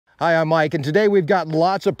Hi, I'm Mike, and today we've got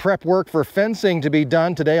lots of prep work for fencing to be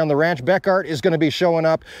done today on the ranch. Bekaert is going to be showing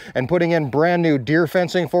up and putting in brand new deer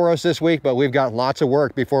fencing for us this week, but we've got lots of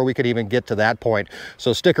work before we could even get to that point.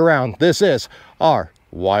 So stick around. This is Our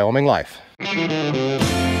Wyoming Life.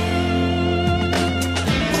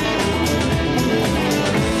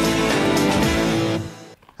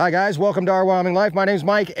 Hi guys, welcome to Our Wyoming Life. My name's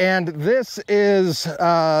Mike, and this is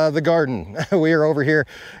the garden. We are over here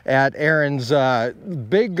at Erin's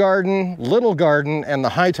big garden, little garden, and the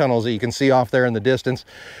high tunnels that you can see off there in the distance.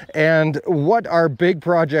 And what our big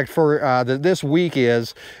project for this week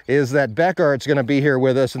is that Bekaert's going to be here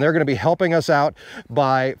with us, and they're going to be helping us out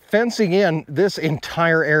by fencing in this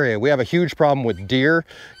entire area. We have a huge problem with deer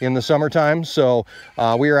in the summertime, so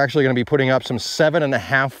we are actually going to be putting up some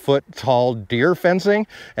 7.5 foot tall deer fencing.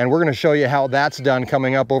 And we're going to show you how that's done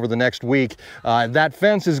coming up over the next week. That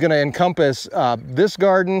fence is going to encompass this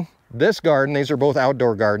garden, these are both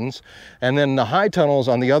outdoor gardens, and then the high tunnels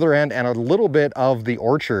on the other end and a little bit of the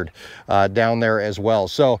orchard down there as well.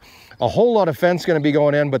 So a whole lot of fence going to be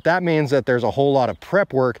going in, but that means that there's a whole lot of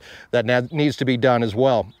prep work that needs to be done as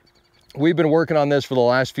well. We've been working on this for the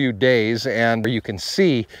last few days, and you can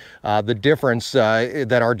see the difference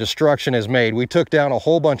that our destruction has made. We took down a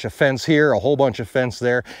whole bunch of fence here, a whole bunch of fence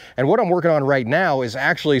there, and what I'm working on right now is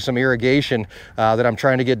actually some irrigation that I'm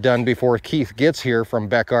trying to get done before Keith gets here from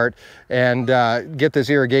Bekaert, and get this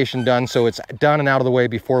irrigation done so it's done and out of the way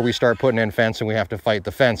before we start putting in fence and we have to fight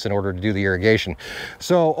the fence in order to do the irrigation.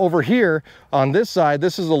 So over here on this side,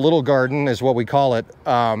 this is a little garden is what we call it.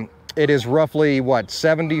 It is roughly, what,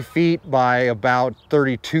 70 feet by about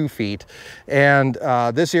 32 feet. And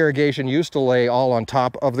this irrigation used to lay all on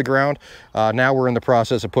top of the ground. Now we're in the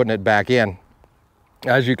process of putting it back in.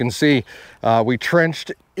 As you can see, we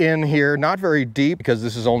trenched in here, not very deep because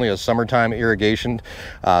this is only a summertime irrigation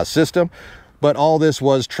system, but all this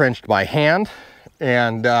was trenched by hand.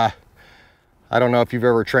 And I don't know if you've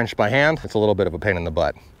ever trenched by hand. It's a little bit of a pain in the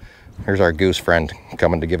butt. Here's our goose friend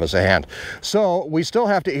coming to give us a hand. So we still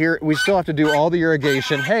have to do all the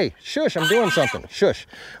irrigation. Hey, shush, I'm doing something. Shush.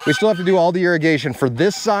 We still have to do all the irrigation for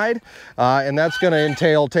this side, and that's going to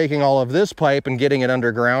entail taking all of this pipe and getting it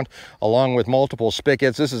underground, along with multiple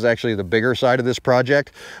spigots. This is actually the bigger side of this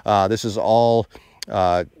project. This is all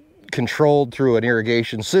controlled through an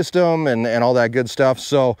irrigation system and all that good stuff.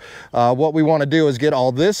 So what we want to do is get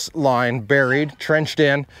all this line buried, trenched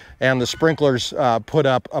in, and the sprinklers put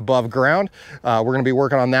up above ground. We're going to be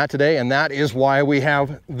working on that today, and that is why we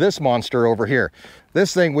have this monster over here.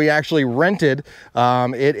 This thing we actually rented.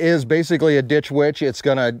 It is basically a ditch witch. It's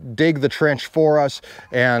gonna dig the trench for us,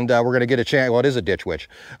 and we're gonna get a chance. Well, it is a ditch witch.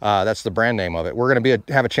 That's the brand name of it. We're gonna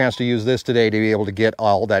have a chance to use this today to be able to get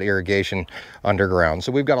all that irrigation underground.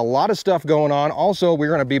 So we've got a lot of stuff going on. Also,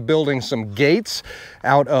 we're gonna be building some gates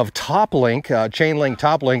out of top link, chain link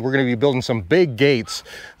top link. We're gonna be building some big gates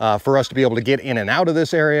for us to be able to get in and out of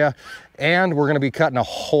this area. And we're gonna be cutting a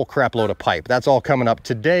whole crap load of pipe. That's all coming up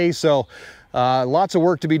today. So lots of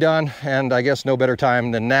work to be done, and I guess no better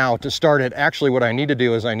time than now to start it. Actually, what I need to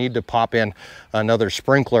do is I need to pop in another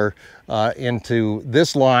sprinkler into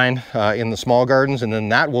this line in the small gardens, and then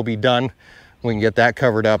that will be done. We can get that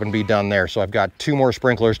covered up and be done there. So I've got 2 more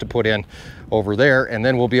sprinklers to put in over there, and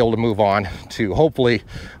then we'll be able to move on to hopefully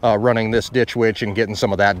running this ditch witch and getting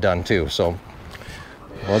some of that done too. So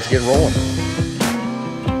let's get rolling.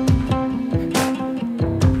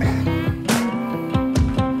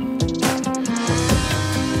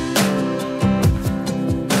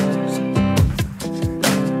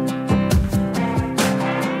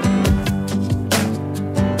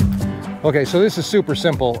 Okay, so this is super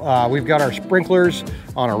simple. We've got our sprinklers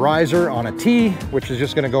on a riser on a T, which is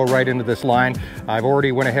just gonna go right into this line. I've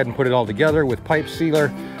already went ahead and put it all together with pipe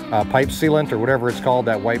sealant, or whatever it's called,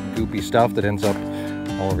 that white goopy stuff that ends up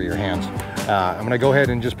all over your hands. I'm gonna go ahead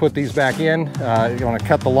and just put these back in. You wanna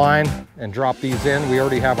cut the line and drop these in. We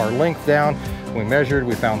already have our length down. We measured,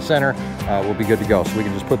 we found center. We'll be good to go. So we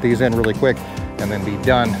can just put these in really quick and then be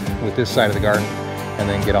done with this side of the garden and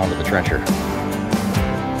then get onto the trencher.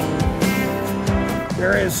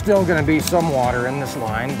 There is still going to be some water in this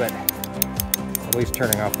line, but at least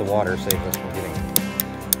turning off the water saves us from getting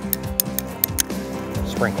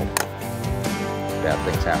sprinkled. Bad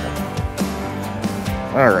things happen.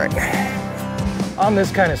 All right. On this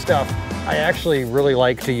kind of stuff, I actually really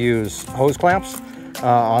like to use hose clamps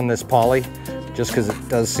on this poly, just because it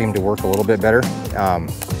does seem to work a little bit better.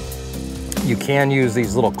 You can use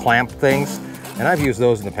these little clamp things, and I've used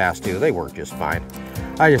those in the past too. They work just fine.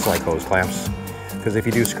 I just like hose clamps, because if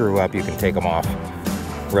you do screw up, you can take them off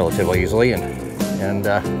relatively easily and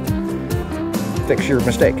fix your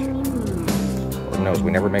mistake. person knows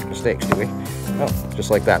we never make mistakes, do we? Oh,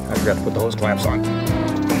 just like that. I forgot to put the hose clamps on.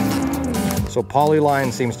 So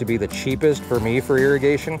polyline seems to be the cheapest for me for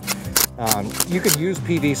irrigation. You could use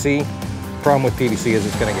PVC. Problem with PVC is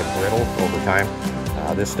it's going to get brittle over time.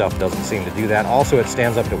 This stuff doesn't seem to do that. Also, it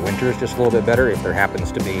stands up to winters just a little bit better if there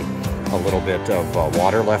happens to be a little bit of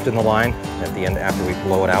water left in the line at the end after we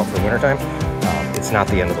blow it out for wintertime. It's not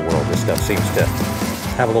the end of the world. This stuff seems to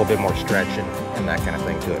have a little bit more stretch and that kind of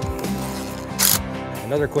thing to it.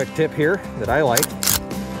 Another quick tip here that I like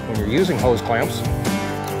when you're using hose clamps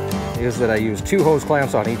is that I use 2 hose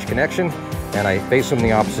clamps on each connection, and I face them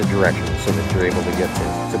the opposite direction so that you're able to get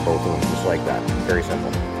to both of them just like that. Very simple.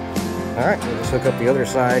 All right, we'll just hook up the other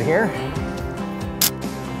side here.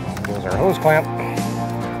 There's our hose clamp.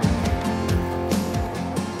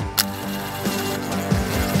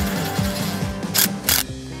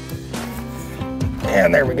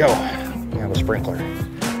 And there we go. We have a sprinkler.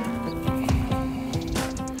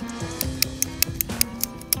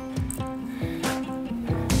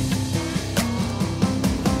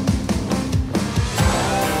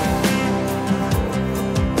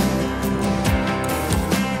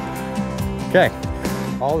 Okay,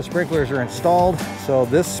 all the sprinklers are installed, so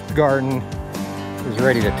this garden is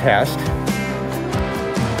ready to test.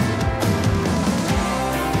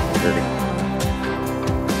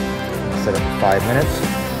 Set it for 5 minutes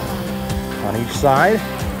on each side.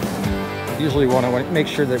 Usually want to make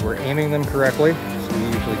sure that we're aiming them correctly, so we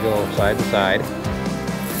usually go side to side. Make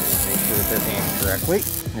sure that they're aimed correctly.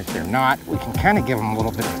 If they're not, we can kind of give them a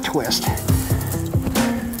little bit of a twist.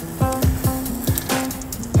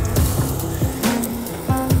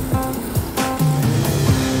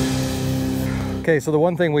 Okay, so the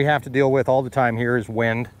one thing we have to deal with all the time here is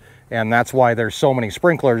wind, and that's why there's so many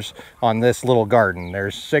sprinklers on this little garden.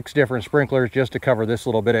 There's 6 different sprinklers just to cover this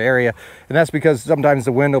little bit of area, and that's because sometimes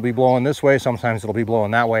the wind will be blowing this way, sometimes it'll be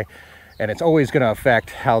blowing that way, and it's always going to affect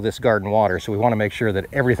how this garden waters. So we want to make sure that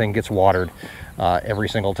everything gets watered every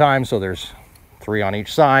single time. So there's 3 on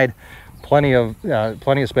each side, plenty of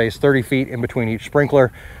space, 30 feet in between each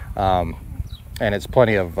sprinkler. And it's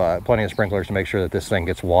plenty of sprinklers to make sure that this thing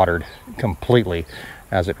gets watered completely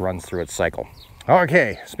as it runs through its cycle.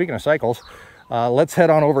 Okay, speaking of cycles, let's head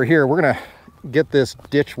on over here. We're gonna get this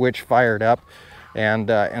ditch witch fired up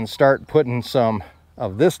and start putting some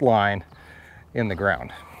of this line in the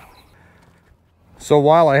ground. So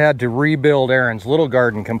while I had to rebuild Erin's little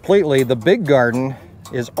garden completely, the big garden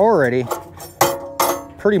is already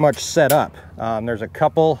pretty much set up. There's a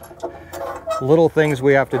couple little things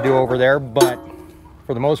we have to do over there, but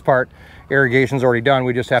for the most part, irrigation's already done.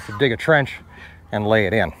 We just have to dig a trench and lay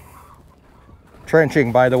it in.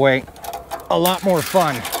 Trenching, by the way, a lot more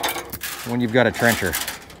fun when you've got a trencher.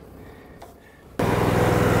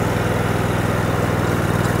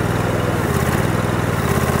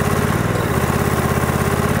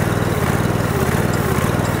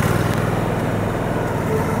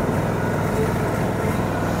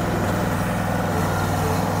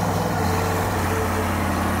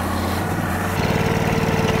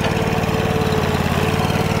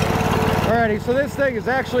 So this thing is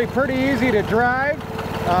actually pretty easy to drive.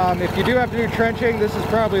 If you do have to do trenching, this is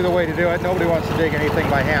probably the way to do it. Nobody wants to dig anything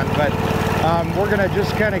by hand, but we're gonna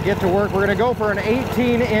just kind of get to work. We're gonna go for an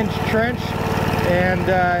 18-inch trench and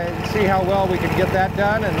see how well we can get that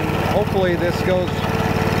done, and hopefully this goes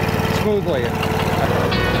smoothly.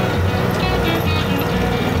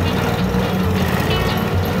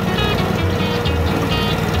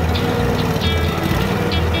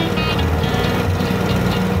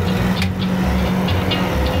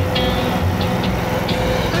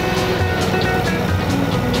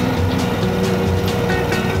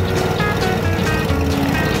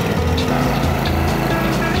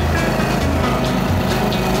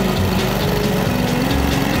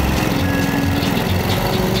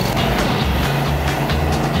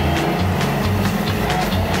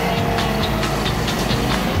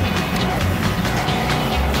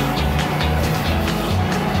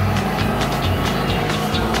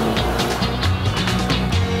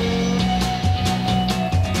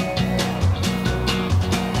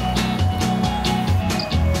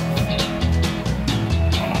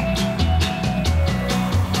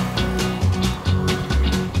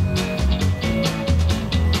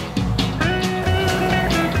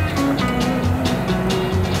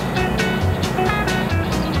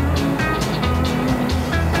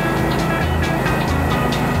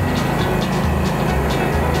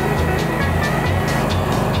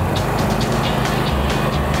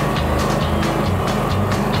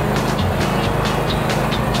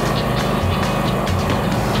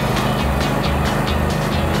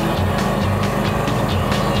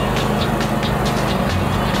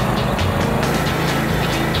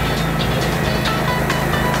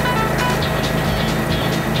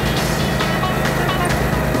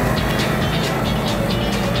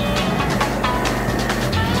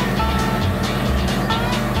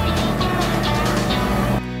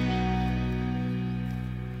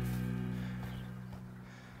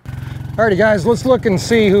 Alrighty guys, let's look and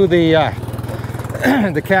see who the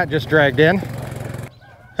the cat just dragged in.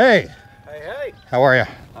 Hey. Hey. How are you?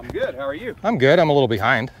 I'm good. How are you? I'm good. I'm a little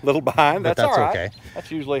behind. A little behind. That's all right. Okay.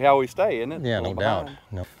 That's usually how we stay, isn't it? Yeah, no doubt.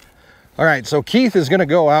 No. All right, so Keith is going to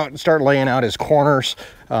go out and start laying out his corners,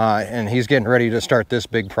 and he's getting ready to start this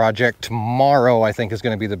big project. Tomorrow, I think, is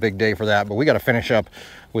going to be the big day for that, but we got to finish up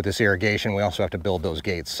with this irrigation. We also have to build those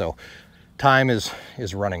gates, so time is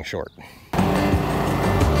running short.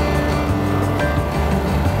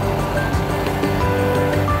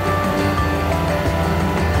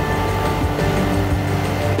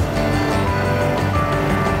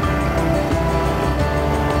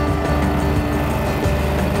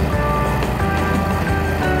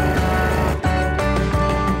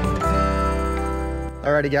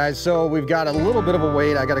 Alrighty guys, so we've got a little bit of a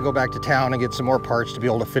wait. I got to go back to town and get some more parts to be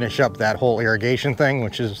able to finish up that whole irrigation thing,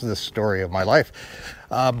 which is the story of my life.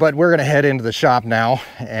 But we're going to head into the shop now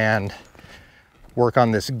and work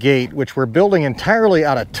on this gate, which we're building entirely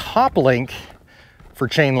out of top link for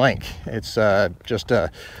chain link. It's just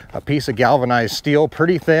a piece of galvanized steel,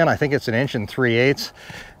 pretty thin. I think it's 1 3/8 inches.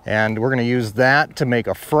 And we're going to use that to make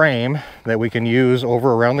a frame that we can use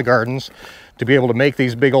over around the gardens to be able to make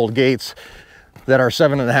these big old gates that are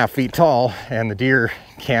 7.5 feet tall, and the deer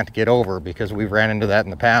can't get over, because we've ran into that in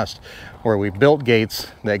the past where we built gates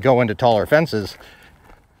that go into taller fences.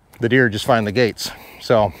 The deer just find the gates.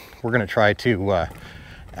 So we're going to try to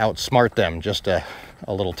outsmart them just a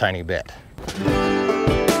little tiny bit.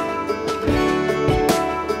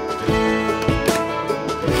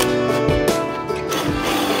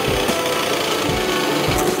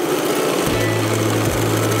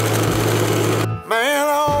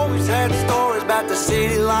 The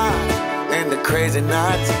city life and the crazy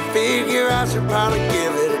nights. Figure I should probably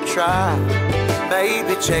give it a try.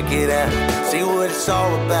 Maybe check it out, see what it's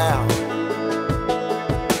all about.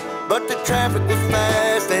 But the traffic was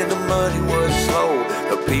fast and the money was slow.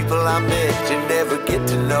 The people I met you never get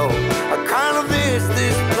to know. I kinda miss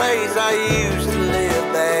this place I used to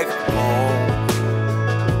live back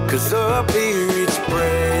home. Cause up here it's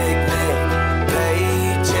breakneck,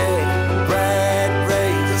 paycheck, rat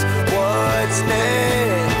race, what's next?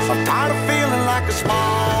 I'm tired of feeling like a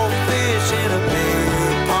small fish in a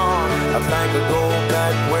big pond. I think I'll go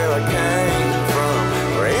back where I came from,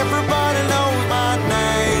 where everybody knows my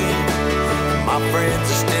name. My friends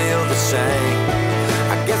are still the same.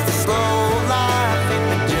 I guess the slow life hit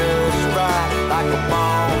me just right, like a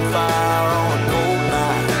bonfire on a cold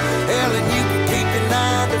night. Hell, and you can keep your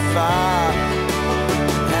 9 to 5,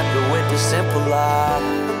 happy with the simple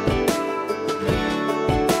life.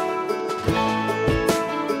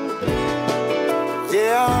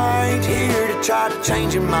 Yeah, I ain't here to try to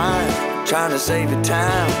change your mind, trying to save your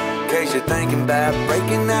time, in case you're thinking about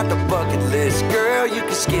breaking out the bucket list. Girl, you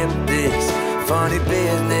can skip this funny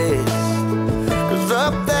business, cause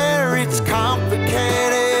up there it's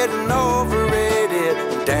complicated and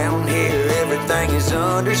overrated. Down here everything is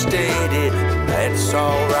understated. That's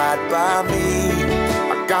alright by me.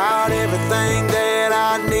 I got everything that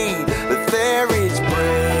I need, but there is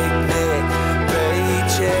breakneck,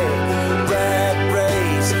 paycheck, rat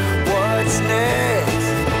race, what's next?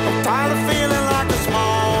 I'm tired of feeling like a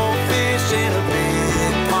small fish in a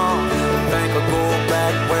big pond. I think I'll go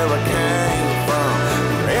back where I came from,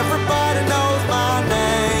 where everybody knows my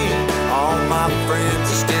name. All my friends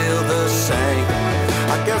are still the same.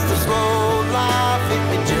 I guess the slow life hit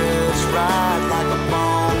me just right, like a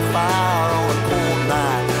bonfire on a cold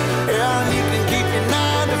night. Yeah, you can keep your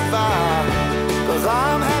 9 to 5, cause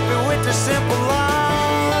I'm happy with the simple life.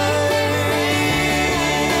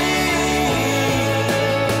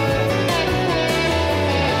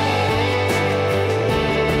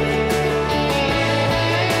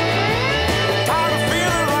 Tired of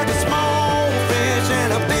feeling like a small fish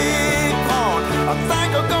in a big pond. I think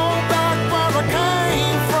I'll go back where I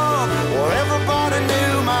came from, where everybody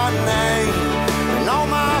knew my name, and all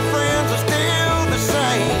my friends are still the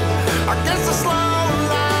same. I guess the slow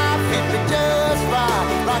life hit me just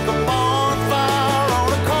right, like a bonfire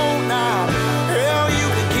on a cold night. Hell, you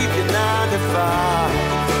can keep your 9 to 5,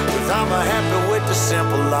 cause I'm happy with the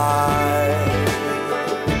simple life.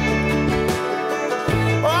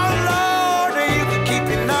 Oh Lord, you can keep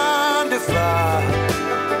your 9 to 5.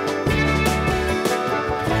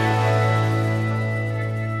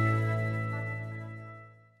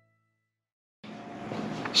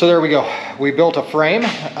 So there we go. We built a frame.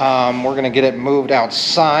 We're going to get it moved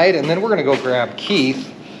outside, and then we're going to go grab Keith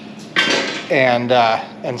and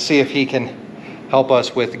see if he can help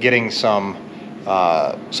us with getting some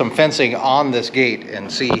fencing on this gate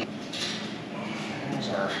and see. There's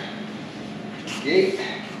our gate.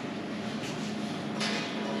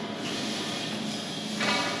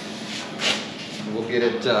 get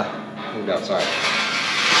it moved outside.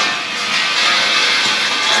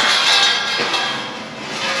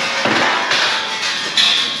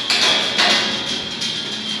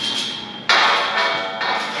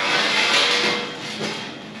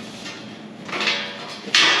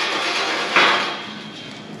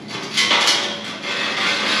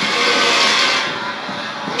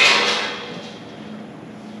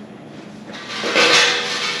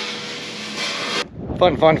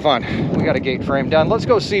 Fun, fun, fun. We got a gate frame done. Let's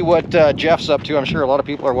go see what Jeff's up to. I'm sure a lot of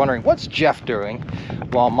people are wondering, what's Jeff doing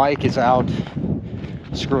while Mike is out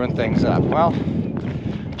screwing things up? Well,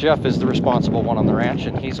 Jeff is the responsible one on the ranch,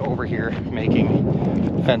 and he's over here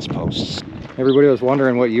making fence posts. Everybody was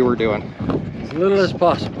wondering what you were doing. As little as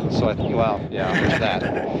possible. So I think, well, yeah, there's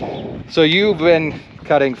that. So you've been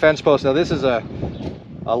cutting fence posts. Now this is a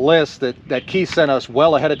list that Keith sent us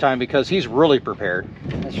well ahead of time because he's really prepared.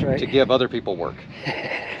 That's right. To give other people work.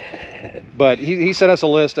 But he sent us a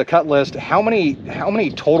list, a cut list. How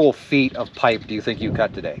many total feet of pipe do you think you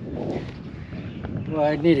cut today? Well,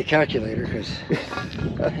 I'd need a calculator because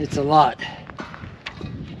it's a lot.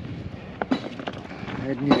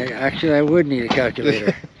 Actually, I would need a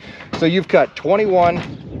calculator. So you've cut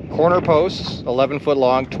 21 corner posts, 11 foot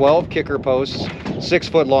long, 12 kicker posts, 6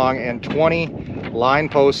 foot long, and 20 line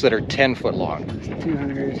posts that are 10 foot long.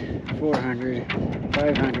 200, 400,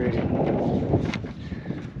 500.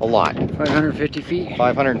 A lot. 550 feet.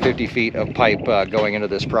 550 feet of pipe going into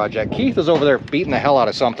this project. Keith is over there beating the hell out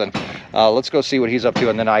of something. Let's go see what he's up to.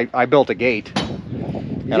 And then I built a gate.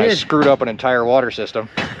 And I screwed up an entire water system.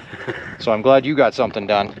 So I'm glad you got something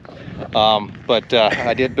done. But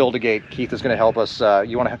I did build a gate. Keith is going to help us.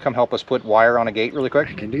 You want to come help us put wire on a gate really quick?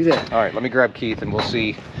 I can do that. All right, let me grab Keith and we'll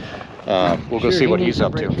see. We'll go see what he's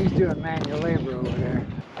up to. He's doing manual labor over there.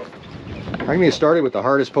 I'm going to get started with the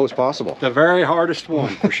hardest post possible. The very hardest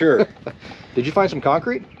one, for sure. Did you find some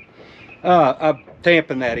concrete? I'm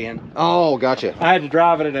tamping that in. Oh, gotcha. I had to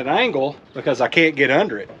drive it at an angle because I can't get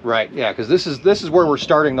under it. Right, yeah, because this is where we're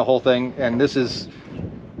starting the whole thing, and this is,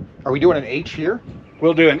 are we doing an H here?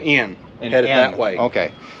 We'll do an N, headed that way.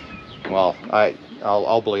 Okay. Well,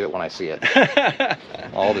 I'll believe it when I see it.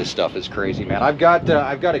 All this stuff is crazy, man. I've got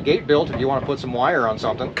a gate built if you want to put some wire on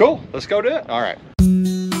something. Cool, let's go do it. All right.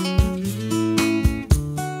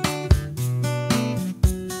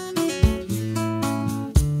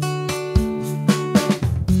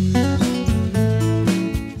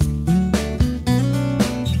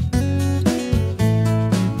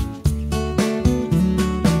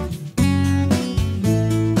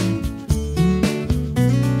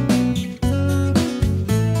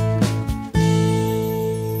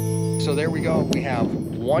 So there we go. We have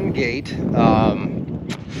one gate.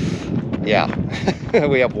 Yeah,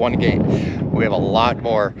 we have one gate. We have a lot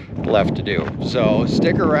more left to do. So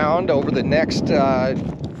stick around. Over the next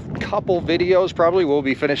couple videos, probably we'll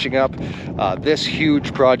be finishing up this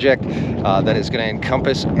huge project that is going to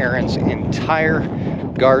encompass Erin's entire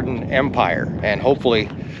garden empire and hopefully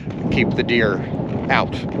keep the deer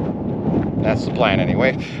out. That's the plan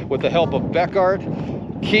anyway. With the help of Bekaert,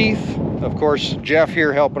 Keith, of course, Jeff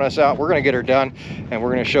here helping us out. We're going to get her done, and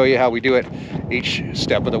we're going to show you how we do it each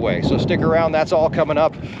step of the way. So stick around. That's all coming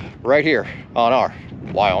up right here on Our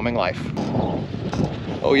Wyoming Life.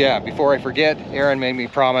 Oh yeah, before I forget, Erin made me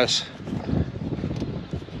promise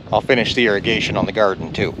I'll finish the irrigation on the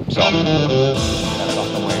garden too. So, that's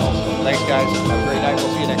off the way also. Thanks guys. Have a great night.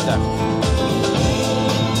 We'll see you next time.